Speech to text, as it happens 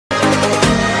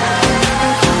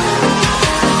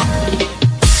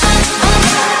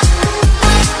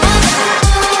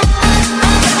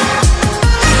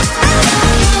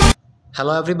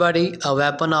Hello everybody, a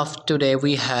weapon of today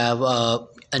we have a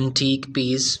antique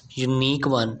piece, unique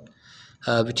one,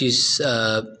 which is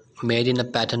made in a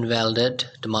pattern welded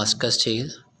Damascus steel.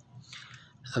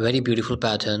 A very beautiful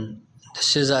pattern.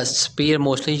 This is a spear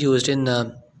mostly used in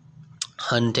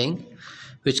hunting,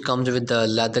 which comes with the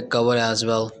leather cover as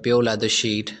well, pure leather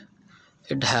sheet.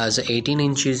 It has 18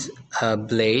 inches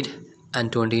blade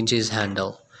and 20 inches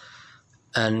handle.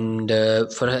 And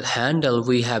for a handle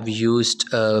we have used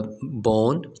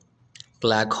bone,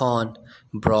 blackhorn,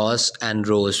 brass and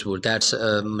rosewood. That's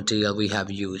a material we have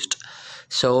used.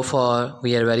 So far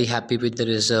we are very happy with the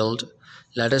result.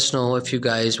 Let us know if you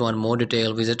guys want more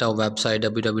detail. Visit our website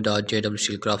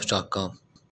www.jwsteelcrafts.com.